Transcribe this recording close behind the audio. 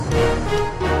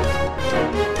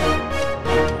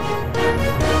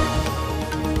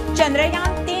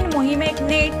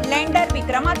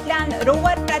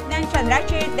Rover Pragyan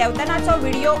चंद्राचेर देंवतनाचो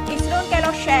video इस्रोन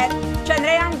केलो share.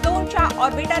 Chandrayaan 2च्या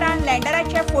ऑर्बिटरान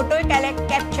लँडराचे फोटोय केले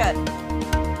कॅप्चर।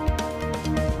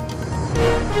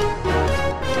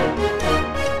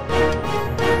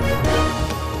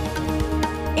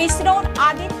 इस्रोन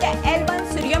आदित्य L1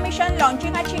 सूर्य मिशन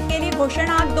लॉन्चिंगाची केली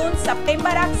घोषणा। 2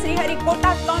 सप्टेंबराक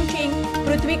श्रीहरिकोटात लॉन्चिंग।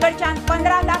 पृथ्वीकडच्यान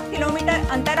 15 लाख किलोमीटर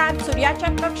अंतरार सूर्याच्या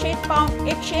कक्षेत पावंक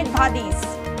 110 दीस।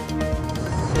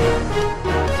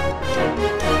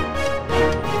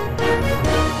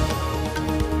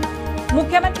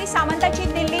 मुख्यमंत्री सावंताची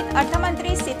दिल्लीत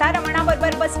अर्थमंत्री सीतारमणा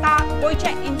बरोबर बसका।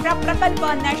 गोयचे इन्फ्रा प्रकल्प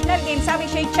नॅशनल गेम्सा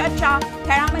विषयी चर्चा।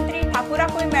 खेळा मंत्री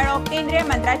ठाकुराकूय मेळ्ळो केंद्रीय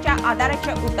मंत्र्याच्या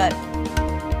आदाराचे उतर।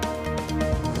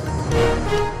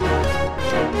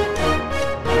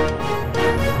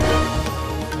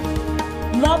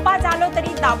 मोपा जालो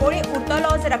तरी दाबोळी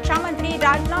उरतलोच। रक्षा मंत्री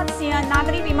राजनाथ सिंह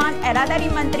नागरी विमान येरादारी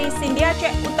मंत्री सिंधियाचे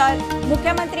उतर।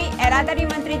 मुख्यमंत्री येरादारी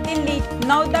मंत्री दिल्लीत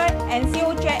नौदळ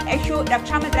NCOचे इश्यू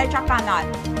रक्षा मंत्र्याच्या कानार।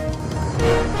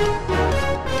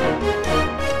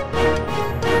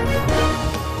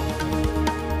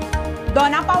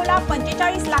 दोना पावला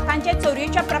 45 लाखांचे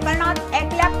चोरयेच्या प्रकरणात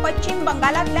एकल्याक पश्चिम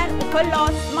बंगालांतल्यान उखल्लो।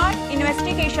 स्मार्ट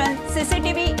इन्व्हेस्टिगेशन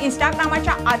CCTV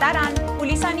इंस्टाग्रामाच्या आदारान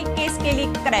पुलिसांनी केस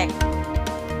केली क्रॅक।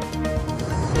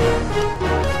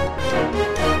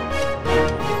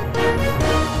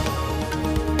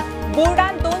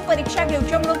 बोर्डान 2 परीक्षा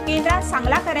घेवच्यो म्हणून केंद्रान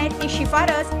सांगला खरें ती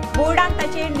शिफारस। बोर्डान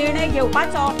ताचेर निर्णय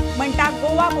घेवपाचो म्हणटा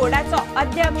गोवा बोर्डाचो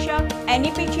अध्यक्ष।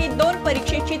 NEPची 2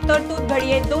 परीक्षेची तरतूद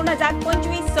घडये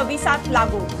 2025-26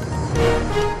 लागू।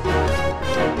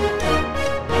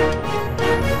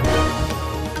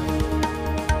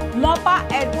 मोपा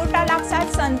एअरपोर्टा लागसार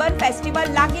सनबर्न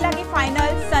फेस्टिवल लागी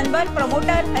फायनल। सनबर्न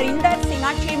प्रमोटर हरिंदर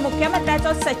सिंगाची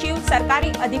मुख्यमंत्र्याचो सचिव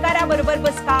सरकारी अधिकाऱ्या बरोबर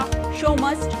बसका। Show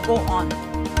must go on.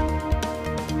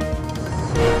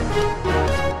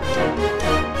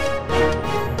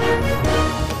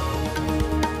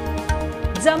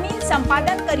 जमीन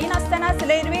संपादन करिनासतनाच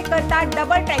रेल्वे करता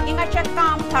डबल ट्रॅकिंगाचे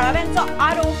काम। थळाव्यांचो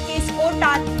आरोप केस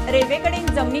कोर्टात। रेल्वेकडेन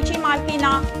जमनीची मालकी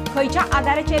ना, खंयच्या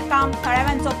आधाराचेर काम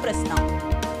थळाव्यांचो प्रस्न।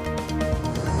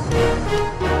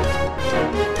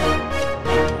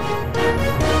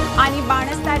 आणि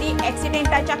बाणस्तारी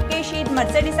ॲक्सिडेंटाच्या केशीत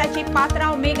मर्सिडीसाची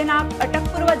पात्रांव मेघनाक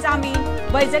अटकपूर्व जामीन।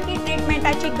 वैजकी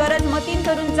ट्रीटमेंटाची गरज मतीन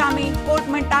धरून जामीन। कोर्ट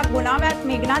म्हणटा गुन्हाव्यात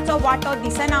मेघनाचो वांटो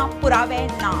दिसना, पुरावे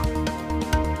ना।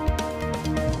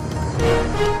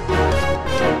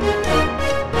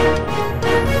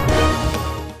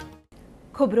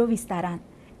 खबरो विस्तारान।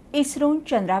 इस्रोन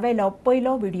चंद्रावेलो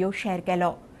पयलो व्हिडिओ शेअर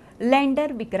केलो।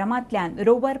 Lander विक्रमांतल्यान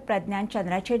rover Pragyan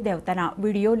चंद्राचेर देंवतना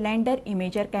video lander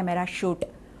imager camera shoot.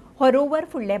 हो रोवर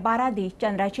फुडले 12 दीस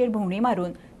चंद्राचेर भोंवडी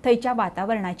मारून थंयच्या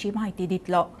वातावरणाची म्हायती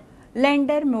दितलो।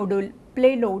 लँडर मॉड्यूल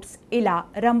प्लेलोड्स इला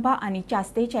रंभा आनी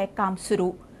चास्तेचे काम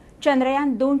सुरू।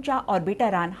 चंद्रयान 2च्या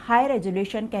ऑर्बिटरान हाय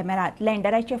रेझोल्युशन कॅमेरात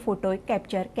लँडराचे फोटोय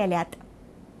कॅप्चर केल्यात।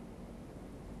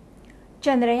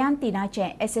 चंद्रयान 3चे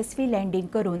यशस्वी लँडिंग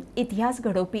करून इतिहास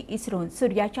घडोवपी इस्रोन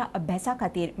सूर्याच्या अभ्यासा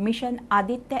खातीर मिशन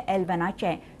आदित्य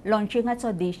L1चे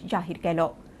लॉन्चिंगाचो दीस जाहीर केलो।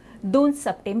 2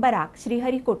 सप्टेंबराक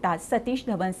श्रीहरिकोटा सतीश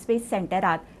धवन स्पेस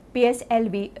सेंटरात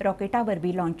PSLV रॉकेटा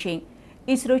वरवीं लॉन्चिंग।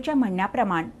 इस्रोच्या म्हणण्या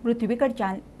प्रमाण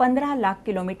पृथ्वीकडच्यान 15 लाख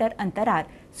किलोमीटर अंतरार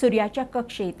सूर्याच्या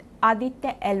कक्षेत आदित्य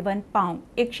L1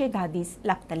 पावंक 110 दीस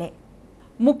लागतले।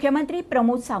 मुख्यमंत्री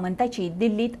प्रमोद सावंताची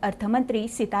दिल्लीत अर्थमंत्री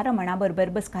सीतारमणा बरोबर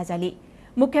बसका जाली।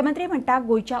 मुख्यमंत्री म्हणटा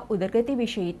गोयच्या उदरगती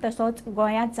विशीं तसोच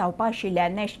गोंयांत जावपा आशिल्ल्या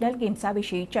नॅशनल गेम्सा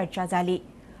विशीं चर्चा जाली।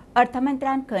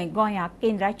 अर्थमंत्र्यान खंय गोंयाक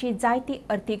केंद्राची जायती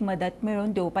अर्थीक मदत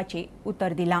मेळोवन दिवपाची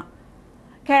उतर दिलां।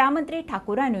 खेळा मंत्री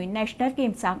ठाकुरानूय नॅशनल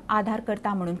गेम्सांक आधार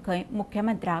करता म्हणून खंय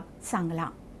मुख्यमंत्र्याक सांगलां।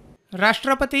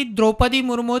 राष्ट्रपती द्रौपदी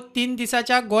मुर्मू 3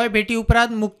 दिसाच्या गोंय भेटी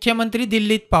उपरांत मुख्यमंत्री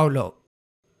दिल्लीत पावलो।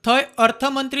 थंय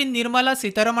अर्थमंत्री निर्मला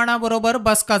सीतारमणा बरोबर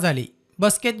बसका जाली।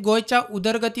 बसकेत गोयच्या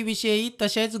उदरगती विशयी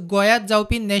तशेंच गोंयांत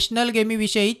जावपी नॅशनल गेमी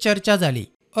विशयी चर्चा जाली।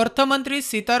 अर्थमंत्री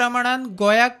सीतारमणान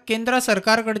गोंयाक केंद्र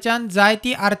सरकारकडच्यान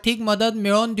जायती आर्थीक मदत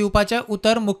मेळोवन दिवपाचें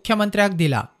उतर मुख्यमंत्र्याक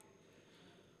दिलां।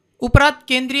 उपरांत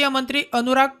केंद्रीय मंत्री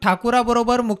अनुराग ठाकुरा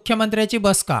बरोबर मुख्यमंत्र्याची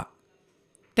बसका।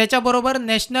 त्याच्या बरोबर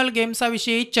नॅशनल गेम्सा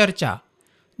विशयी चर्चा।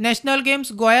 नॅशनल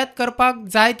गेम्स गोंयांत करपाक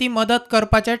जायती मदत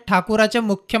करपाचें ठाकुराचें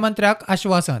मुख्यमंत्र्याक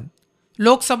आश्वासन।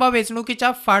 लोकसभा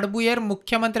वेंचणुकीच्या फाटभुंयेर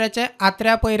मुख्यमंत्र्याचे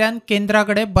आत्र्या पैऱ्यान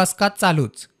केंद्राकडे बसका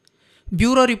चालूच।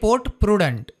 Bureau report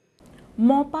Prudent.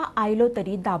 मोपा आयलो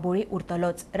तरी दाबोळी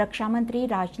उरतलोच। रक्षा मंत्री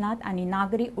राजनाथ आनी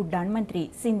नागरी उड्डाण मंत्री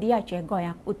सिंधियाचे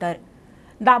गोंयाक उतर।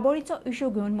 दाबोळीचो इश्यू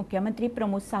घेवन मुख्यमंत्री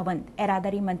प्रमोद सावंत,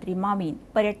 येरादारी मंत्री मामीन,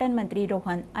 पर्यटन मंत्री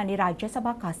रोहन आनी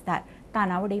राज्यसभा खासदार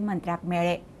तानावडे मंत्र्याक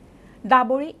मेळ्ळे।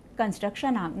 दाबोळी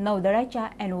कन्स्ट्रक्शनाक नौदळाच्या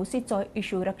NOCचो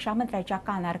इश्यू रक्षा मंत्र्याच्या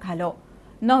कानार घालो.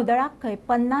 नौदळाक खंय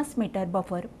 50 मीटर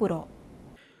बफर पुरो.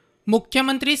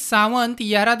 मुख्यमंत्री सावंत,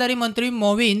 येरादारी मंत्री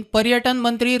मोविन, पर्यटन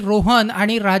मंत्री रोहन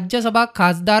आणि राज्यसभा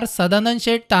खासदार सदानंद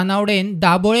शेठ तानावडेन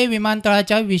दाबोळे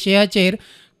विमानतळाच्या विशयाचेर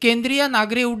केंद्रीय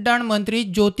नागरी उड्डाण मंत्री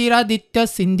ज्योतिरादित्य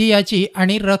सिंधियाची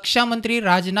आणि रक्षा मंत्री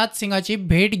राजनाथ सिंगाची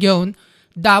भेट घेऊन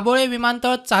दाबोळे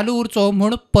विमानतळ चालू उरचो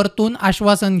म्हूण परतून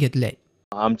आश्वासन घेतले.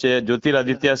 आमचे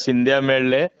ज्योतिरादित्य सिंधिया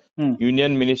मेळ्ळे,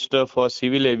 union minister for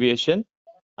civil aviation,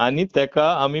 आणि तेका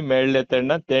आम्ही मेळ्ळे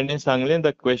तेन्ना तेणे सांगले the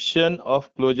question of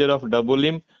closure of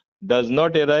डबोलीम does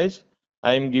not arise.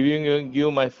 I am giving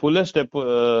my fullest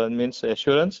means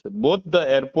assurance both the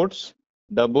airports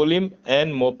Dabolim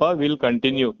and Mopa will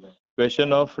continue.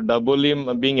 Question of Dabolim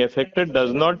being affected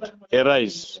does not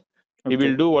arise. He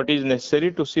will do what is necessary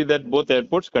to see that both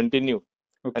airports continue.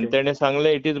 And then sangle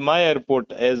it is my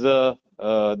airport as a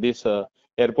this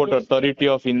airport authority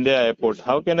of India airport.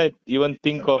 How can I even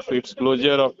think of its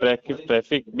closure of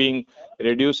traffic being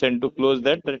reduced and to close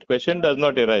that? That question does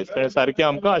not arise. And सारखे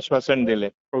आमका आश्वासन दिले.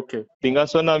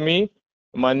 तिंगासून आम्ही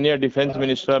माननीय defence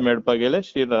minister मेळपाक गेले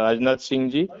श्री राजनाथ सिंग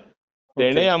जी.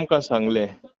 तेणे आमकां सांगले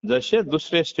जशे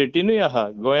दुसरे स्टेटीनूय आहा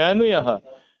गोंयानूय आहा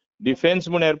डिफेन्स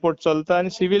म्हूण एअरपोर्ट चलता आणि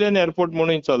सिव्हिलियन एअरपोर्ट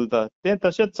म्हणून चलता ते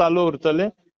तशेंच चालू उरतले.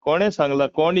 कोणे सांगला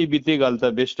कोण ही भीती घालता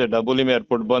बेश्टे दाबोलीम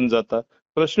एअरपोर्ट बंद जाता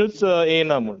प्रश्नूच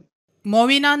येना म्हूण.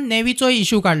 मोविनान नेव्हीचो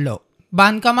इश्यू काढलो.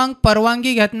 बांदकामांक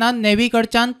परवानगी घेतना नेव्ही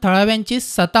कडच्यान थळाव्यांची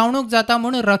सतावणूक जाता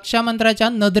म्हूण रक्षा मंत्र्याच्या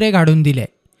नदरेक हाडून दिले.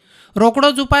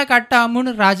 रोखडोच उपाय काडटा म्हूण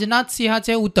राजनाथ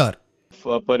सिंहाचे उतर.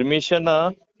 परमिशना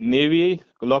नेव्ही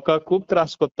लोकांक खूप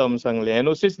त्रास करता म्हणून सांगले.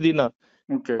 NOCच दिना.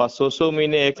 5-6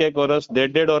 महिने एक वर्स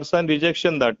 1.5 वर्सान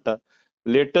रिजेक्शन धाडटा.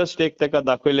 लेटेस्ट एक तेका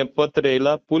दाखयलें पत्र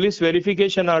येयला पुलीस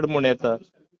व्हेरिफिकेशन हाड म्हूण येता.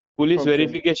 पुलीस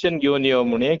व्हेरिफिकेशन घेवन यो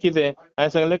म्हूण. हें कितें? हांवें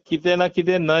सांगलें कितें ना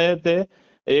कितें नये ते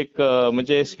एक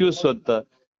म्हणजे एक्सक्यूज सोदता.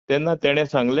 तेन्ना तेणें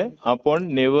सांगलें आपण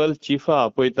नेवल चीफा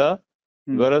आपयता,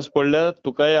 गरज पडल्यार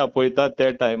तुकाय आपयता त्या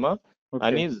टायमार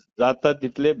आणि जाता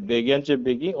तितले बेगीनचे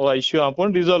बेगीन हो इश्यू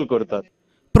आपण रिझॉल्व करतात.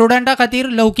 प्रुडंटा खातीर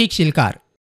लौकीक शिलकार.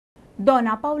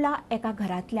 दोनापावला एका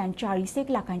घरांतल्यान 40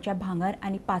 लाखांच्या भांगर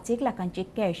आणि 5 लाखांची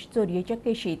कॅश चोरयेच्या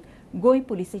केशीत गोंय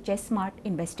पुलिसेचे स्मार्ट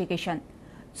इन्व्हेस्टिगेशन.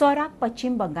 चोराक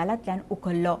पश्चिम बंगालांतल्यान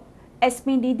उखल्लो.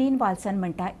 SP नितीन वाल्सन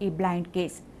म्हणटा ही ब्लायंड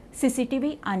केस.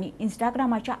 CCTV आणि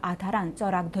इंस्टाग्रामाच्या आधारान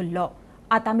चोराक धरलो.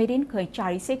 आतां मेरेन खंय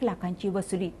 40 लाखांची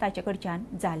वसुली ताचे कडच्यान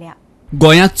जाल्या.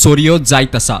 गोंयांत चोरयो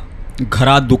जायत आसा.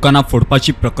 घरां दुकानां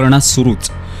फोडपाची प्रकरणां सुरूच.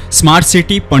 स्मार्ट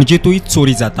सिटी पणजीतूय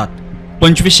चोरी जातात.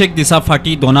 25 दिसा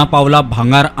फाटीं दोनापावला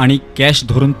भांगार आणि कॅश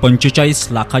धरून 45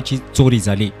 लाखाची चोरी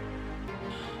जाली.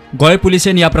 गोंय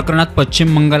पुलिसेन ह्या प्रकरणात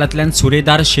पश्चिम बंगालांतल्यान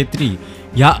सुरेदार शेत्री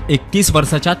ह्या 31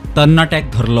 वर्साच्या तरणाट्याक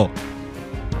धरलो.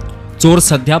 चोर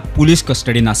सध्या पुलीस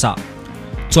कस्टडीन आसा.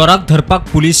 चोराक धरपाक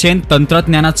पुलिसेन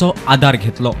तंत्रज्ञानाचो आधार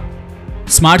घेतलो.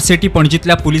 स्मार्ट सिटी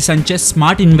पणजीतल्या पुलिसांचे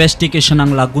स्मार्ट इन्व्हेस्टिगेशनाक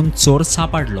लागून चोर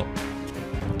सापडलो.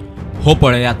 हो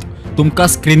पळयात, तुमकां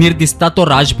स्क्रीनीर दिसता तो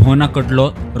राजभवनाकडलो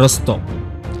रस्तो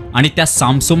आणि त्या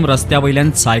सामसूम रस्त्या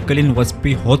वयल्यान सायकलीन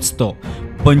वचपी होच तो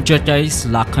 45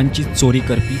 लाखांची चोरी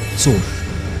करपी चोर.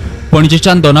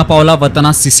 पणजेच्यान दोनापावला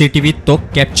वतना CCTV तो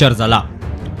कॅप्चर जाला.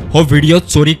 हो व्हिडिओ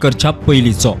चोरी करच्या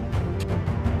पयलींचो.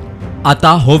 आता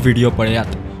हो व्हिडिओ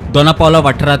पळयात. दोनापावला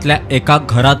वाठारांतल्या एका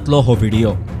घरांतलो हो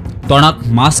व्हिडिओ. तोंडाक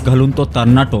मास्क घालून तो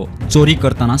तरणाटो चोरी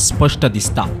करतना स्पष्ट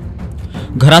दिसता.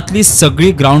 घरातली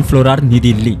सगळी ग्राउंड फ्लोरार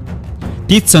न्हिदिल्ली.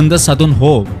 तीच संद साधून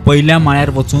हो पहिल्या माळ्यार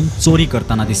वचून चोरी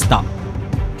करताना दिसता.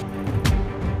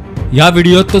 ह्या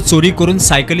व्हिडिओत तो चोरी करून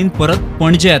सायकलीन परत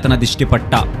पणजे येतना दिश्टी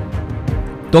पडटा.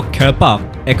 तो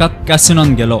खेळपाक एका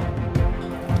कॅसिनोन गेलो.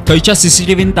 थंयच्या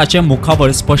CCTVन ताचे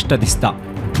मुखावळ स्पश्ट दिसता.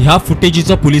 ह्या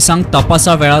फुटेजीचो पुलिसांक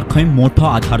तपासा वेळार खंय मोठो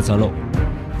आधार जालो.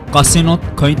 कॅसिनोत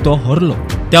खंय तो हरलो.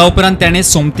 त्या उपरांत त्याने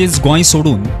सोमतीच गोंय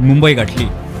सोडून मुंबय गाठली.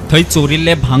 थंय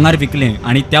चोरिल्ले भांगार विकले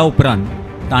आणि त्या उपरांत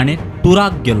ताणे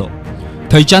टुराक गेलो.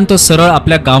 थंयच्यान तो सरळ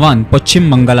आपल्या गांवांत पश्चिम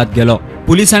बंगालात गेलो.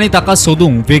 पुलिसांनी ताका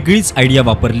सोदूंक वेगळीच आयडिया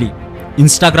वापरली.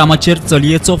 इंस्टाग्रामाचेर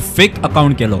चलयेचो फेक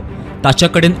अकाउंट केलो. ताचे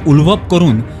कडेन उलवप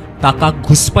करून ताका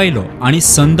घुसपायलो आणि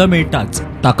संद मेळटाच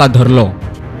ताका धरलो.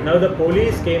 Now the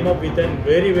police came up with a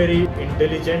very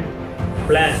intelligent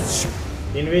plan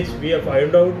in which we have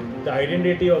found out the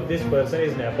identity of this person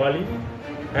is Nepali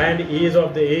and he is of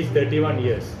the age 31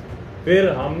 years. फिर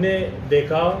हमने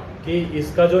देखा कि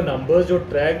इसका जो नंबर्स जो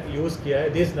track use किया है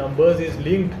this numbers is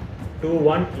linked to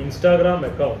one Instagram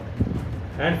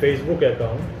account and Facebook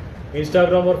account.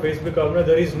 Instagram और फेसबुक अकाउंट में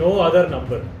there is no other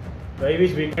number by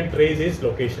which we can trace his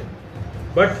location,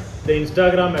 but the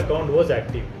Instagram account was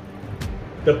active.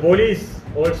 The police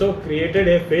also created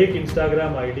a fake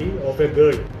Instagram ID of a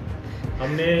girl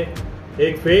हमने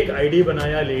एक fake ID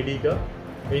बनाया lady का,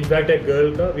 in fact एक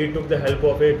girl का. We took the help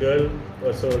of a girl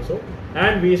also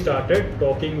and we started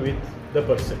talking with the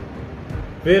person.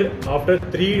 फिर after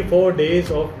 3-4 days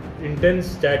of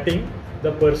intense chatting,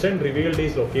 the person revealed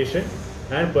his location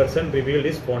and person revealed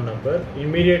his phone number.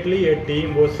 Immediately a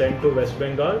team was sent to West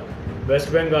Bengal.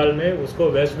 West Bengal में उसको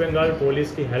West Bengal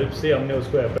police की help से हमने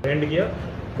उसको अप्रेंड KIA.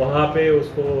 वहाँ पे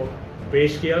उसको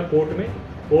पेश किया कोर्ट में.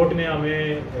 कोर्ट ने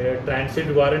हमें ट्रांसिट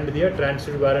वारंट दिया.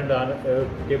 ट्रांसिट वारंट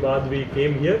के बाद we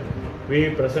came here, we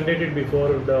presented it before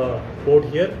the court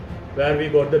here where we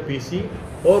got the PC.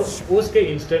 और उसके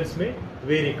इंस्टेंस में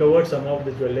we recovered some of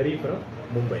the jewellery from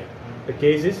Mumbai. The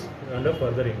case is under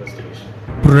further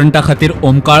investigation. प्रुडंटा खातीर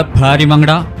ओमकाळ फळारी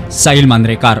वांगडा साहिल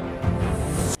मांद्रेकार.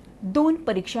 2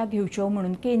 परीक्षा घेवच्यो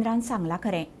म्हणून केंद्रान सांगला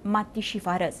खरें, मात ती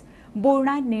शिफारस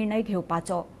बोर्डान निर्णय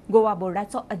घेवपाचो गोवा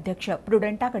बोर्डाचो अध्यक्ष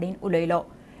प्रुडंटा कडेन उलयलो.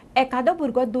 एखादो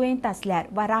भुरगो दुयेंत आसल्यार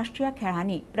वा राष्ट्रीय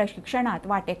खेळांनी प्रशिक्षणात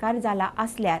वांटेकार जाला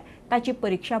आसल्यार ताची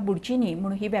परीक्षा बुडची न्ही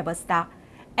म्हणून ही वेवस्था.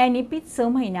 एनईपीत 6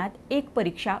 म्हयन्यांत एक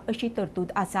परीक्षा अशी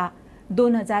तरतूद आसा.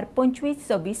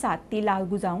 2025-26 ती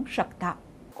लागू जावंक शकता.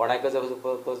 कोणाक जर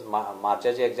सपोज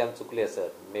मार्चाची एग्जाम चुकली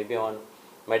आसत, may be on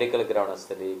medical ground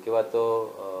आसतली किंवा तो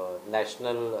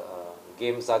नॅशनल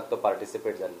गेम्साक तो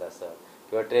पार्टिसिपेट जाल्लो आसत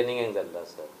किंवा ट्रेनिंगेक जाल्लो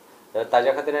आसत, तर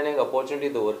ताज्या खातीर आनी एक ऑपॉर्च्युनिटी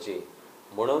दवरची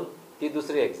म्हणून ती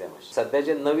दुसरी एग्जाम आसा. सध्या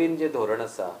जे नवीन जे धोरण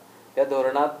आसा त्या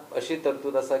धोरणात अशी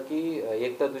तरतूद आसा की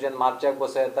एक तर तुज्यान मार्चाक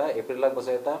बसों येता, एप्रिलाक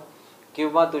बसों येता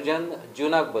किंवा तुज्यान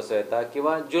जुनाक बसों येता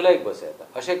किंवा जुलैक बसों येता.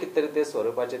 अशें कितें तरी ते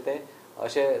स्वरुपाचें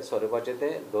ते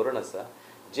धोरण आसा.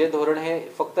 जे धोरण हे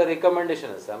फक्त रिकमेंडेशन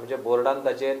आसा, म्हणजे बोर्डान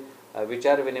ताचेर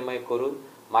विचार विनिमय करून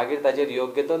मागीर ताचेर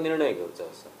योग्य तो निर्णय घेवचो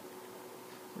आसा.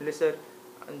 म्हणजे सर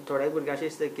थोड्या भुरग्यांक अशें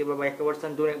दिसता की बाबा एका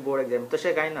वर्सान 2 बोर्ड एग्जाम,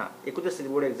 तशें कांय ना, एकूच आसतली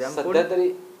बोर्ड एग्जाम सध्या तरी.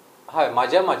 हय,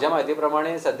 म्हाज्या म्हायती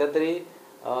प्रमाणे सध्या तरी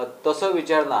तसो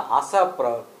विचार ना. आसा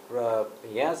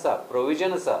हें आसा,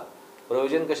 प्रोविजन आसा.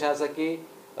 प्रोविजन कशें आसा की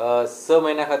 6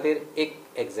 म्हयन्या खातीर एक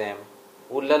एग्जाम,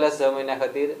 उरलेल्या 6 म्हयन्या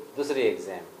खातीर दुसरी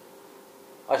एग्जाम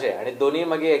अशें, आनी दोनूय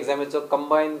मागीर एग्जामीचो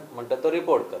कंबायन म्हणटा तो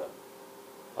रिपोर्ट करप,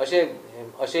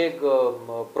 अशें एक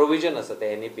प्रोविजन आसा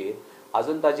ते एनईपीत.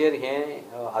 अजून ताचेर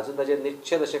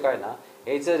निश्चित अशें कांय ना.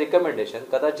 हें इज अ रिकमेंडेशन.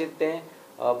 कदाचित तें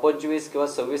 25 किंवा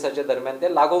 26 दरम्यान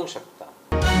ते लागूंक शकता.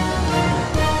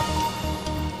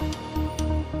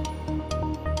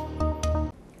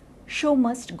 Show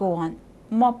must go on.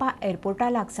 मोपा एअरपोर्टा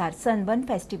लागसार सनबर्न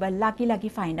फेस्टिवल लागीं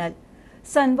फायनल.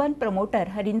 सनबर्न प्रमोटर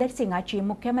हरिंदर सिंगाची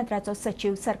मुख्यमंत्र्याचो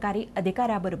सचिव सरकारी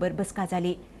अधिकाऱ्याबरोबर बसका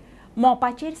जाली.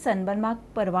 मोपाचेर सनबर्नाक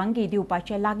परवानगी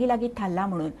दिवपाचें लागीं थारला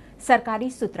म्हणून सरकारी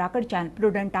सुत्रां कडच्यान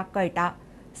प्रुडंटाक कळटा.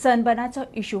 सनबर्नाचो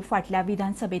इश्यू फाटल्या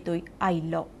विधानसभेतूय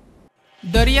आयिल्लो.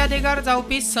 दर्यादेगार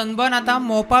जावपी सनबर्न आता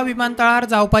मोपा विमानतळार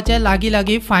जावपाचें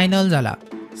लागीं फायनल जाला.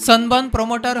 सनबर्न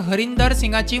प्रमोटर हरिंदर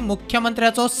सिंगाची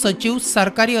मुख्यमंत्र्याचो सचिव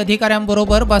सरकारी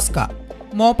अधिकाऱ्यांबरोबर बसका.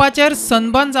 मोपाचेर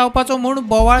सनबर्न जावपाचो म्हूण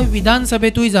बोवाळ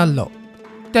विधानसभेतूय जाल्लो.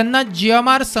 तेन्ना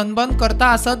जीएमआर सनबर्न करता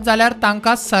आसत जाल्यार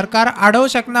तांकां सरकार आडोवं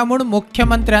शकना म्हूण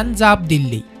मुख्यमंत्र्यान जाप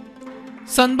दिल्ली.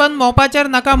 सनबर्न मोपाचेर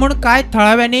नाका म्हूण कांय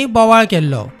थळाव्यांनी बोवाळ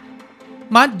केल्लो.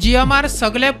 मात जीएमआर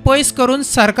सगळे पयस करून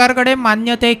सरकार कडेन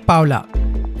मान्यतेक पावला.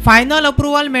 फायनल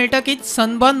अप्रुवल मेळटकीच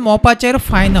सनबर्न मोपाचेर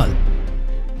फायनल.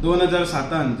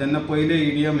 2007 जेन्ना पयले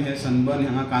ईडीएम हे सनबर्न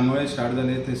हांगा कानोळे स्टार्ट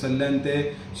जाले, थंयसरल्यान ते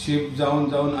शिफ्ट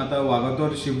जावन आतां वागातोर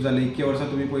शिफ्ट जाले. इतके वर्सां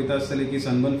तुमी पळयता आसतले की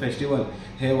सनबर्न फेस्टिवल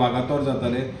हे वागातोर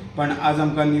जाताले. पण आज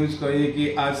आमकां न्यूज कळ्ळी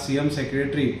की आज सीएम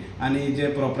सेक्रेटरी आनी जे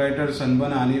प्रोप्रायटर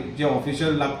सनबर्न आनी जे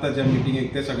ऑफिशियल लागता ज्या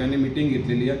मिटिंगेक ते सगळ्यांनी मिटींग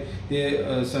घेतलेली आहे.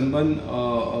 ते सनबर्न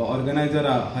ऑर्गनायझर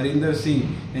हरिंदर सिंग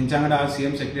हेंच्या वांगडा आज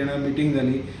सीएम सेक्रेटरी मिटींग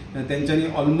जाली. तेंच्यांनी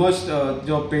ऑलमोस्ट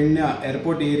जो पेडण्या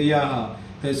एअरपोर्ट एरिया आहा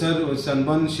थंयसर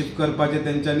सनबर्न शिफ्ट करपाचें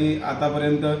तेंच्यांनी आतां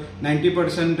पर्यंत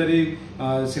 90% तरी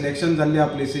सिलेक्शन जाल्ले आहा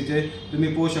प्लेसीचे. तुमी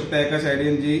पळोवंक शकता एका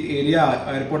सायडीन जी एरिया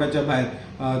एअरपोर्टाच्या भायर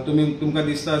तुमकां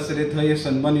दिसता आसतलें थंय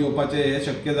सनबर्न येवपाचें हें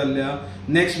शक्य जाल्लें आहा.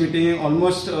 नेक्स्ट मिटींगेक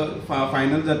ऑलमोस्ट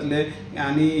फायनल जातले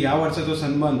आनी ह्या वर्साचो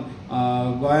सनबर्न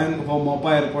गोंयान हो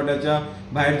मोपा एअरपोर्टाच्या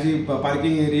भायर जी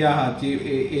पार्किंग एरिया आहा जी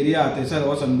एरिया थंयसर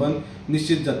हो सनबर्न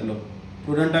निश्चित जातलो.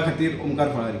 प्रुडंटा खातीर ओमकार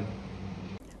फळारी.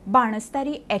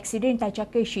 बाणस्तारी एक्सिडेंटाच्या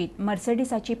केशीत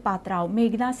मर्सडिसाची पात्रांव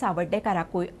मेघना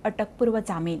सावड्डेकाराकूय अटकपूर्व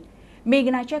जामीन.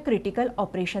 मेघनाचें क्रिटिकल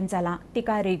ऑपरेशन जालां,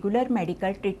 तिका रेग्युलर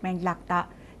मेडिकल ट्रिटमेंट लागता.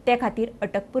 ते खातीर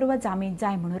अटकपूर्व जामीन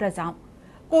जाय म्हणून रजाव.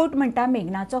 कोर्ट म्हणटा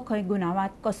मेघनाचो खंय गुन्यांवांत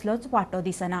कसलोच वांटो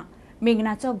दिसना.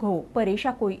 मेघनाचो घोव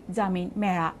परेशाकूय जामीन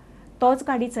मेळ्ळा. तोच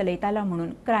गाडी चलयतालो म्हणून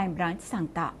क्रायम ब्रांच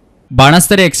सांगता.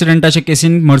 बाणस्तारी एक्सिडेंटाच्या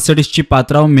केसीन मर्सडीसची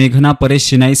पात्रांव मेघना परेश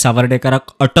शिनाई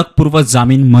सावर्डेकाराक अटकपूर्व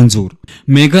जामीन मंजूर.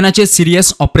 मेघनाचे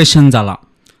सिरियस ऑपरेशन जाला.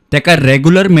 तेका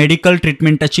रेग्युलर मेडिकल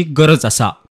ट्रिटमेंटाची गरज आसा.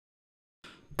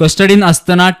 कस्टडीन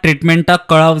आसतना ट्रिटमेंटाक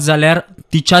कळाव जाल्यार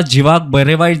तिच्या जिवाक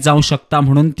बरे वाईट जावंक शकता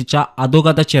म्हणून तिच्या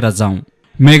आदोगादाचेर जावं.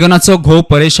 मेगनाचो घोव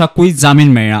परेशाकूय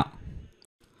जामीन मेळ्ळा.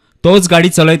 तोच गाडी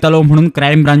चलयतालो म्हणून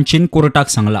क्रायम ब्रांचीन कोर्टाक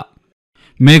सांगला.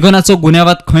 मेगनाचो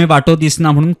गुन्यांवात खंय वांटो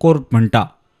दिसना म्हणून कोर्ट म्हणटा.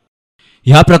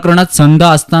 ह्या प्रकरणात संद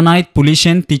आसतनाय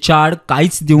पुलिशेन तिच्या आड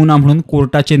कांयच दिवना म्हणून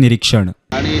कोर्टाचे निरीक्षण.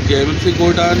 आणि जेएमसी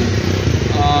कोर्टान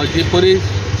जी परीस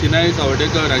सिनाई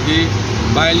सावडेकर हाची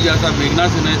बायल जी आसा मेघना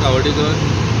सिनाई सावडेकर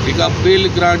हिका बेल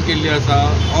ग्रांट केल्ली आसा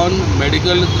ऑन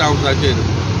मेडिकल ग्रावंड्साचेर.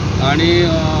 आनी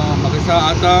म्हाका दिसता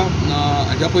आतां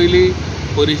हाच्या पयलीं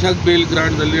परीशाक बेल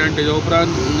ग्रांट जाल्ली आनी तेच्या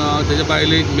उपरांत तेच्या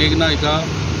बायलेक मेघना हिका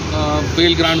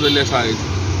बेल ग्रांट जाल्ली आसा आयज.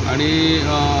 आनी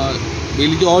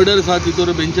बेलीची ऑर्डर आसा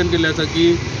तितूर मेन्शन केल्लें आसा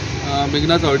की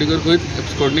मेघना सावडेकर खंयच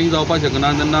एब्सकॉन्डिंग जावपाक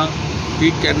शकना तेन्ना ती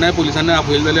केन्नाय पुलिसांनी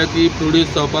आपयली जाल्यार ती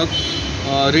प्रोड्यूस जावपाक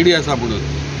रेडी आसा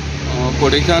म्हणून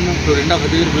कोटेच्यान स्टुडंटा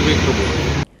खातीर विवेक प्रभू.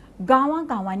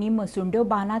 गांवांनी मसुंड्यो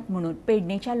बांदात म्हणून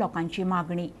पेडणेच्या लोकांची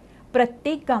मागणी.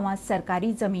 प्रत्येक गांवांत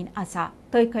सरकारी जमीन आसा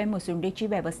थंय खंय मसुंडेची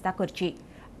वेवस्था करची.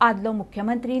 आदलो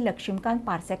मुख्यमंत्री लक्ष्मीकांत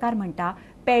पार्सेकार म्हणटा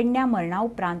पेडण्या मरणा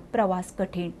उपरांत प्रवास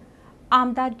कठीण.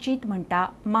 आमदार जीत म्हणटा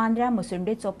मांद्र्या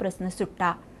मसुंडेचो प्रस्न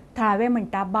सुट्टा. थळावे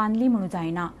म्हणटा बांदली म्हणून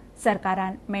जायना.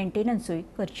 सरकारान मेंटेनन्सूय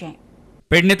करचें.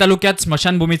 पेडणे तालुक्यात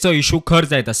स्मशानभूमीचो इशू खर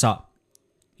जायत आसा.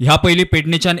 ह्या पयलीं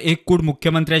पेडणेच्यान एक कूड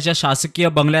मुख्यमंत्र्याच्या शासकीय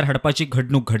बंगल्यार हाडपाची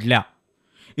घडणूक घडल्या.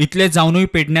 इतले जावनूय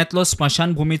पेडण्यांतलो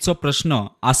स्मशानभूमीचो प्रश्न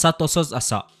आसा तसोच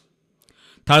आसा.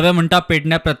 थळवे म्हणटा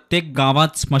पेडण्या प्रत्येक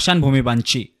गांवांत स्मशानभूमी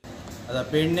बांदची. आता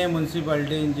पेडणे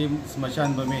म्युनिसिपालिटीन जी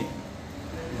स्मशानभूमी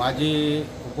माजी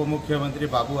उपमुख्यमंत्री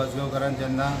बाबू आजगावकरान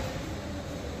जेन्ना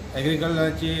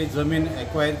एग्रिकल्चराची जमीन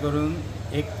एक्वायर करून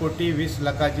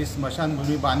 1,20,00,000ची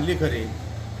स्मशानभूमी बांदली खरी,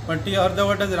 पण ती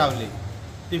अर्धवटच रावली.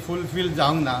 ती फुलफील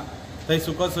जावंक ना. थंय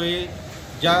सुखसोयी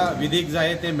ज्या विधीक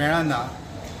जाय ते मेळना.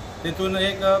 तेतून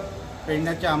एक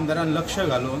पेडण्याच्या आमदारान लक्ष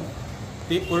घालून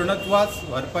ती पूर्णत्वास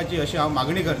व्हरपाची अशी हांव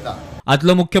मागणी करता.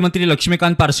 आदलो मुख्यमंत्री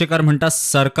लक्ष्मीकांत पार्सेकार म्हणटा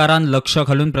सरकारान लक्ष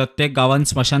घालून प्रत्येक गांवांत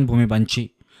स्मशानभूमी बांदची.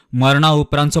 मरणा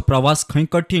उपरांतचो प्रवास खंय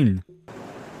कठीण.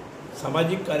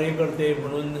 सामाजिक कार्यकर्ते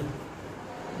म्हणून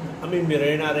आमी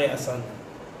मिरयणारे आसात.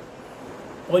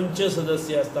 पंच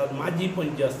सदस्य असतात, माजी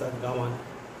पंच असतात गांवांत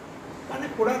आनी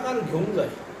फुडाकार घेवंक जाय.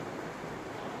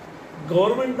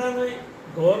 गव्हर्मेंटानय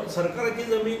सरकाराची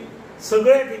जमीन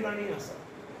सगळ्या ठिकाणी आसा.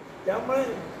 त्यामुळे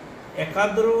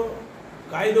एखाद्रो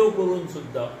कायदो करून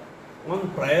सुद्धा ऑन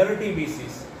प्रायोरिटी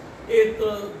बेसीस एक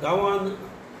गांवांत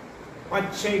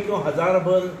 500 किंवा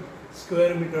 1000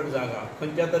 स्क्वेअर मिटर जागा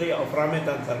खंयच्या तरी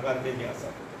अफ्रामेतान सरकारचे जे आसा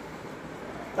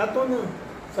तातूंत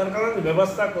सरकारान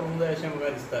वेवस्था करूंक जाय अशें म्हाका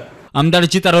दिसता. आमदार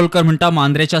जीत आरोलकर म्हणटा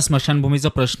मांद्रेच्या स्मशानभूमीचो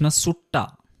प्रश्न सुट्टा.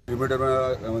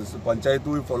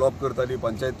 पंचायतूय फॉलोअप करताली.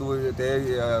 पंचायतूय ते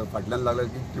फाटल्यान लागले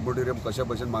की क्रिमिटोरियम कशा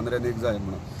भशेन मांद्र्यान एक जाय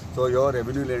म्हणून. सो ह्यो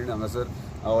रेव्हेन्यू लँड हांगासर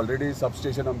ऑलरेडी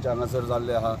सबस्टेशन आमचे हांगासर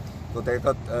जाल्ले आहा. सो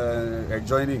ताका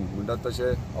एडजॉयनींग म्हणटात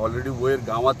तशें ऑलरेडी वयर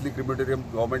गांवांतली क्रिमिटोरियम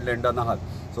गव्हर्मेंट लँडान आहात.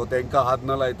 सो तांकां हात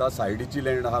न लायता सायडीची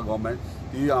लँड आहा गव्हर्मेंट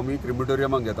ती आमी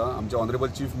क्रिमिटोरियमाक घेता. आमचे ऑनरेबल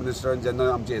चीफ मिनिस्टरान जेन्ना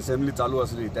आमची असेंब्ली चालू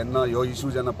आसली तेन्ना ह्यो इशू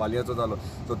जेन्ना पालयाचो जालो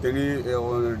सो तेणी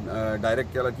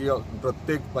डायरेक्ट केला की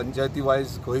प्रत्येक पंचायती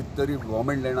वायज खंय तरी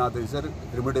गव्हर्मेंट लँड आहा थंयसर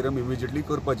क्रिमिटोरियम इमिजिएटली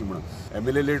करपाची म्हणून.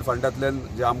 MLA लेड फंडांतल्यान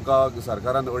जे आमकां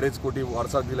सरकारान 2.5 कोटी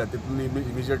वर्साक दिल्या तितून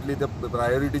इमिजिएटली ते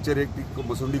प्रायोरिटीचेर एक ती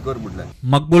मसुंडी कर म्हटलें.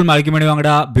 मकबूल माळगीमणी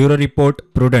वांगडा ब्युरो रिपोर्ट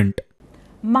प्रुडंट.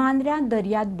 मांद्र्या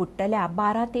दर्यांत बुडटल्या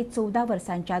 12 ते 14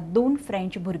 वर्सांच्या 2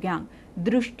 फ्रेंच भुरग्यांक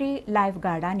दृश्टी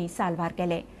लायफगार्डांनी साल्वार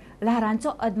केले. ल्हारांचो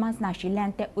अदमास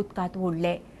नाशिल्ल्यान ते उदकांत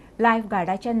ओडले.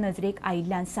 लायफगार्डाच्या नजरेक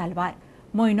आयिल्ल्यान साल्वार.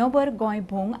 म्हयनोभर गोंय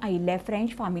भोवंक आयिल्ले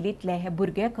फ्रेंच फामिलींतले हे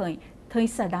भुरगे थंय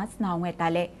सदांच न्हांवूंक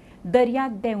येताले.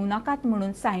 दर्यांत देंव नाकात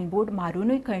म्हणून सायनबोर्ड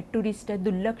मारूनय खंय ट्युरिस्ट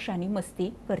दुर्लक्षांनी मस्ती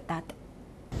करतात.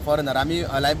 फॉरेनर आमी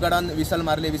लायफगार्डान विसल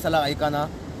मारले, विसला आयकना.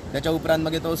 त्याच्या उपरांत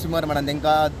मागीर तो स्विमर म्हणून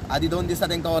तांकां आदी 2 दिसा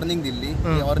तांकां वॉर्निंग दिल्ली.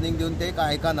 वॉर्निंग दिवन ते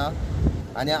आयकना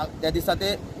आनी त्या दिसा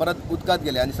ते परत उदकांत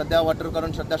गेले. आनी सद्या वॉटर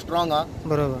करंट सद्या स्ट्रॉंग आहा.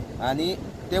 बरोबर. आनी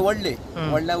ते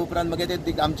वडल्या उपरांत मागीर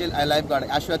ते आमचे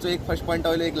लायफगार्ड आश्व्याचो एक फर्स्ट पॉयंट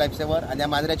वयलो एक लायफ सेवर आनी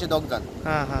मांद्र्याचे 2 जाण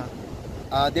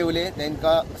देवले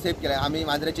तांकां सेव केले. आमी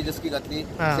मांद्र्याची जस्की घातली,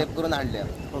 सेव करून हाडल्या.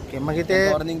 ओके. मागीर ते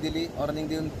वॉर्निंग दिली. वॉर्निंग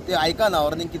दिवन ते आयकना.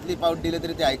 वॉर्निंग कितली पावट दिले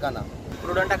तरी ते आयकना.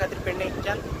 प्रुडंटा खातीर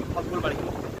पेडणेच्यान मकबूल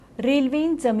माळगीमणी.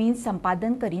 रेल्वेन जमीन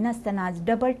संपादन करिनासतनाच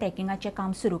डबल ट्रॅकिंगाचें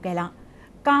काम सुरू केलां.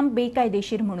 काम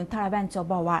बेकायदेशीर म्हणून थळाव्यांचो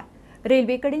बोवाळ.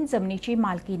 रेल्वे कडेन जमनीची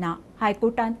मालकी ना.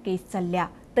 हायकोर्टांत केस चल्ल्या.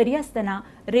 तरी आसतना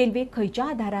रेल्वे खंयच्या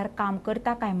आधारार काम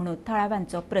करता काय म्हणून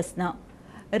थळाव्यांचो प्रस्न.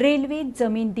 रेल्वे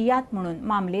जमीन दियात म्हणून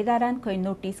मामलेदारान खंय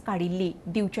नोटीस काडिल्ली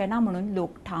दिवचे ना म्हणून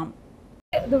लोक ठाम.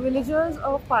 The villagers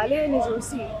of Pale and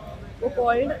Izosi were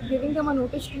called, giving them a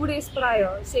notice 2 days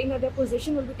prior, saying that their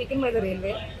possession will be taken by the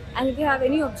railway, and if they have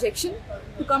any objection,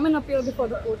 to come and appear before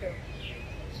the court.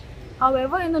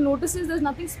 However, in the notices, there's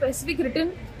nothing specific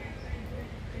written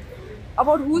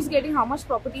about who's getting how much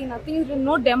property. Nothing is written.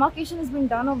 No demarcation has been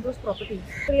done of those properties.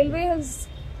 The railway has,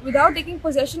 without taking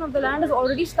possession of the land, has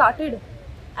already started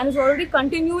and is already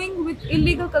continuing with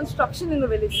illegal construction in the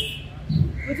village,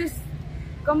 which is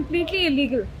completely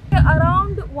illegal.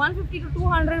 Around 150 to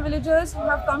 200 villagers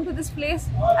have come to this place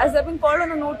as they've been called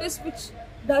on a notice which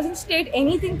doesn't state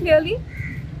anything clearly,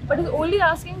 but is only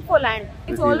asking for land.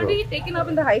 It's already taken up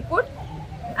in the High Court,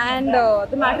 and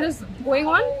the matter is going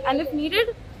on, and if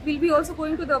needed, we'll be also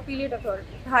going to the appellate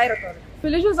authority, the higher authority.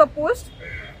 Villagers opposed.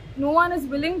 No one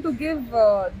is willing to give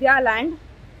their land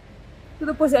to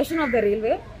the possession of the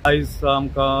railway. आयज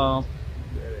आमकां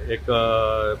एक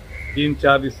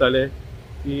 3-4 दीस जाले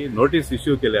की notice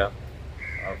issue केल्या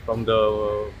from the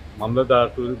mamlatdar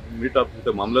to meet up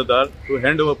with the mamlatdar to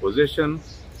hand over possession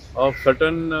of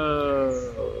certain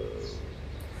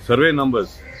survey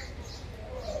numbers.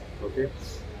 Okay,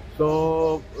 so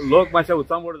लोक मातशे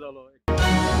उत्सामोड जालो.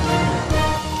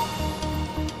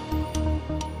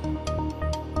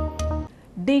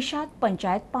 देशात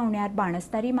पंचायत पावण्यार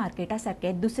बाणस्तारी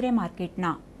मार्केटासारखे दुसरे मार्केट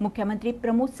ना. मुख्यमंत्री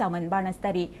प्रमोद सावंत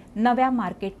बाणस्तारी नव्या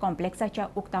मार्केट कॉम्प्लेक्साच्या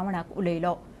उक्तावणाक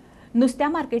उलयलो. नुस्त्या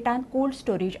मार्केटांत कोल्ड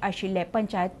स्टोरेज आशिल्ले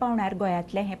पंचायत पावण्यार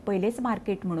गोंयांतले हे पयलेच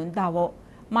मार्केट म्हणून दावो.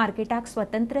 मार्केटाक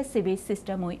स्वतंत्र सिवेज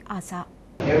सिस्टमूय आसा.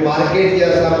 हे मार्केट जे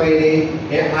आसा पळय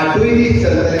हे 8 दीस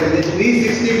चलतले, म्हणजे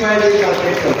 365 डेज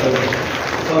मार्केट चलतले.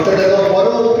 फक्त त्याचा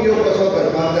बरो उपयोग कसो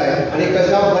करपाक जाय आनी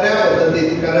कशा बऱ्या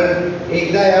पद्दतीन, कारण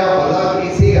एकदा ह्या हॉलाक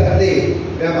एसी घातली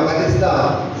काय म्हाका दिसता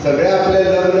सगळे आपले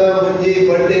लग्न म्हणजे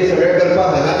बर्थडे सगळे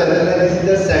करपाक हांगा जाल्यार दिस इज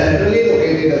द सेंट्रली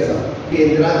लोकेटेड आसा.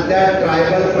 केंद्रांतल्या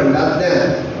ट्रायबल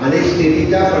फंडांतल्यान आनी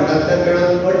स्टेटीच्या फंडांतल्यान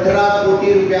मेळून 18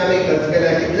 कोटी रुपया आमी खर्च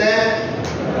केल्या. कितले?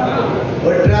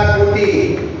 18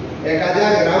 कोटी. एखाद्या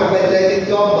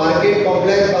ग्रामपंचायतीचो मार्केट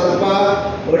कॉम्प्लेक्स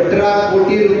बांदपाक 18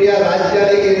 कोटी रुपया राज्य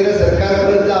आनी केंद्र सरकार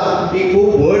करता, ही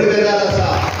खूप व्हड गजाल आसा.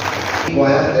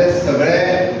 गोंयांतले सगळे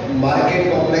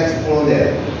मार्केट कॉम्प्लेक्स पळोवन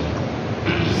येयात.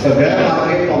 सगळ्या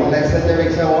मार्केट कॉम्प्लेक्साच्या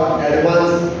पेक्षा हो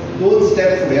एडवान्स 2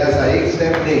 स्टेप फुडें आसा, 1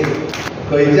 स्टेप न्ही.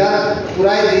 खंयच्या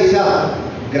पुराय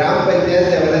देशात ग्रामपंचायत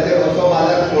लेवलाचेर असो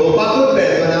बाजार पळोवपाकूच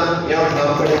मेळचो ना. ह्या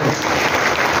ठामपणे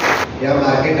ह्या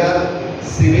मार्केटात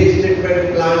सिवेज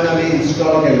ट्रीटमेंट प्लांट आम्ही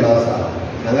इन्स्टॉल केल्लो आसा.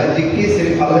 हांगा जितकी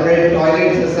सिवेज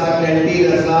टॉयलेट्स आसा,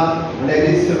 कॅन्टीन आसा आनी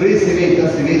हेजी सगळी सिवेज त्या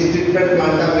सिवेज ट्रीटमेंट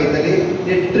प्लांटाक वयतली,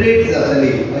 ती ट्रीट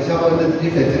जातली. अशा पद्दतीची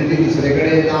फॅसिलिटी दुसरे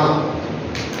कडेन ना.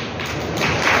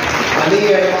 आनी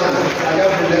एडवान्स ताज्या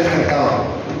फुडल्यान सांगता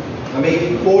आमी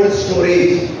कोल्ड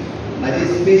स्टोरेज हाजी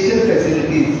स्पेशल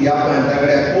फॅसिलिटीज ह्या प्लांटा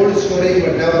कडेन. कोल्ड स्टोरेज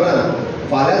म्हटल्या उपरांत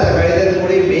फाल्यां सकाळी जर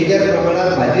कोणी मेजर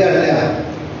प्रमाणात भाजी हाडल्या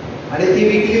आनी ती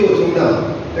विकली वचूंक ना,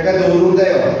 ताका दवरूंक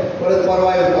जायो, परत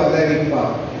परवा येवपाक जाय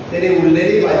विकपाक. तेणी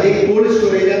उरलेली भाजी कोल्ड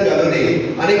स्टोरेजांत घालूनी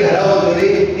आनी घरा वचूनी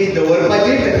ती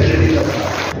दवरपाची फॅसिलिटीज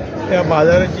आसा. त्या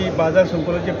बाजार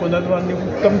संकुलाची पुनर्बांधणी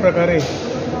उत्तम प्रकारे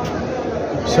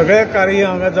सगळ्या कार्य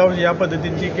हांगा जावं ह्या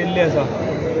पद्दतीन जी केल्ली आसा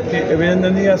ती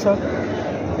अभिनंदनीय आसा.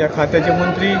 ह्या खात्याचे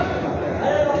मंत्री,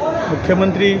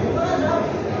 मुख्यमंत्री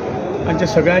हांचे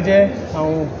सगळ्यांचे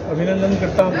हांव अभिनंदन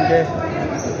करता. म्हणजे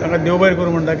ताका देव बरें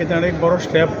करूं म्हणटा की ताणें एक बरो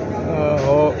स्टेप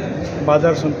हो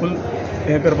बाजार संकुल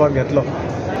हें करपाक घेतलो.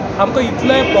 आमकां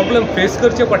इतले प्रॉब्लेम फेस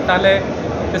करचे पडटाले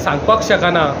ते सांगपाक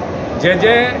शकना.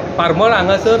 जे फार्मर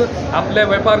हांगासर आपले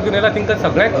वेपार घेवन येयला तांकां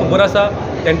सगळ्यांक खबर आसा,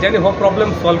 तेंच्यांनी हो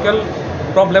प्रॉब्लेम सॉल्व केलो,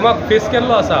 प्रॉब्लेमाक फेस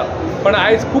केल्लो आसा. पण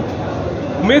आयज खूब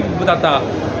उमेद जाता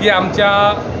की आमच्या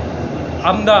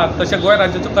आमदार तशें गोंय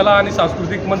राज्याचो कला आनी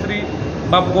सांस्कृतीक मंत्री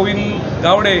बाब गोविंद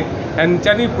गावडे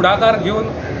हांच्यांनी फुडाकार घेवन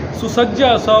सुसज्ज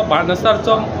असो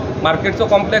बाणस्तारचो मार्केटचो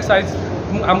कॉम्प्लेक्स आयज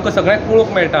आमकां सगळ्यांक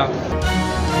पळोवंक मेळटा.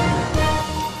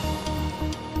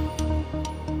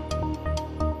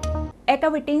 एका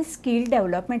वटेन स्कील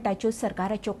डेव्हलपमेंटाच्यो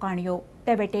सरकाराच्यो काणयो,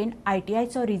 ते वटेन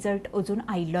ITIचो रिजल्ट अजून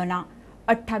आयिल्लो ना.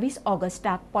 28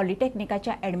 ऑगस्टाक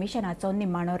पॉलिटेक्निकाच्या एडमिशनाचो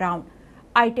निमाणो रावंड.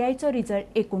 ITIचो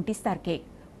रिजल्ट 29 तारखेक.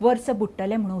 वर्स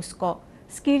बुडटले म्हूण हुस्को.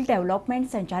 स्कील डेव्हलपमेंट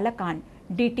संचालकान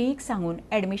DTEक सांगून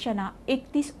एडमिशनां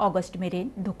 31 ऑगस्ट मेरेन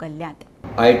धुकल्ल्यात.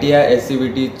 ITI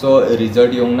SCVTचो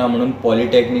रिजल्ट येवंक ना म्हणून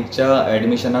पॉलिटेक्निकच्या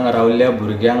एडमिशनाक रावल्ल्या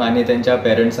भुरग्यांक आनी तेंच्या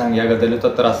पेरंट्सांक ह्या गजालीचो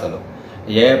त्रास जालो.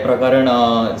 हे प्रकरण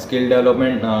स्कील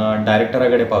डेव्हलपमेंट डायरेक्टरा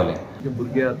कडेन पावलें.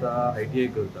 भुरगे आतां ITI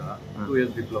करता 2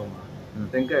 years डिप्लोमा,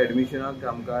 तांकां एडमिशनाक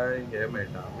आमकां हे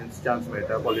मेळटा मिन्स चान्स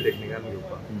मेळटा पॉलिटेक्निकान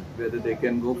घेवपाक whether they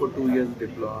can go for 2 years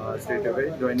diploma straight away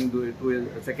joining 2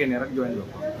 years second इयराक जॉइन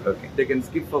जावपाक they can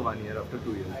skip for 1 year after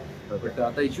 2 years but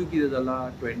आतां इश्यू कितें जाला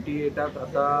 28क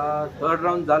आतां थर्ड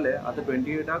रावंड जाले आतां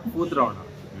 28क फोर्थ रावंड आहा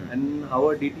and our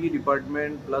DTE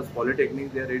department plus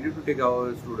polytechnic they are ready to take our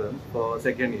students for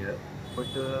second year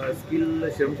but skill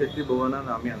श्रम शेती भवनान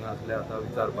आमी हांगा आसले आतां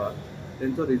विचारपाक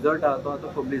तेंचो रिजल्ट आहा तो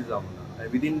आतां पब्लीश जावना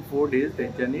विदीन 4 days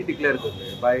तेंच्यांनी डिक्लेअर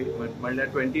करले बाय म्हणल्यार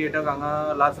 28क हांगा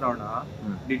लास्ट रावंड आहा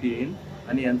DTEन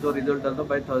आनी हेंचो रिजल्ट जाता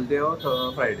बाय थर्सडे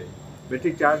ऑर फ्रायडे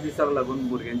बेश्टी 4 दिसाक लागून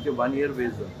भुरग्यांचे 1 year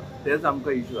वेस्ट जाता तेच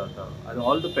आमकां इश्यू जाता आनी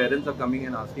all the parents are coming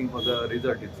and asking for the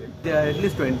result it's ते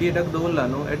एटलीस्ट 28क दवरला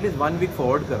न्हू एटलीस्ट 1 week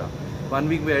फॉरवर्ड करा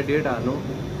 1 week डेट आहा न्हू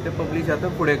ते पब्लीश आतां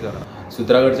फुडें करा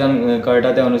सुत्रा कडच्यान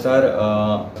कळटा त्या अनुसार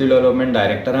स्किल डेव्हलपमेंट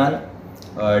डायरेक्टरान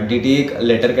DTEक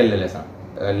लेटर केल्लेलें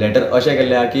आसा लेटर अशें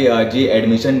केल्लें आहा की जी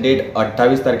एडमिशन डेट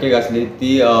 28 तारखेक आसली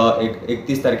ती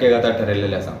 31 तारखेक आतां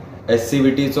ठरयल्लेली आसा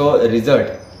SCVTचो रिजल्ट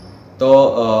तो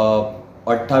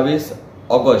 28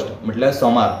 ऑगस्ट म्हटल्यार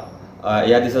सोमार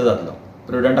ह्या दिसा जातलो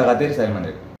प्रुडंटा खातीर सायल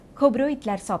मांद्रे खबरो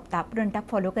इतल्यार सोंपता प्रुडंटाक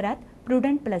फॉलो करात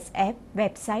prudent plus app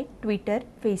website Twitter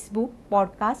Facebook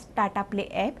podcast Tata play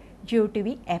app Jio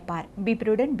TV ॲपार B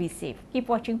prudent be safe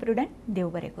keep watching prudent देव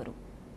बरें करूं.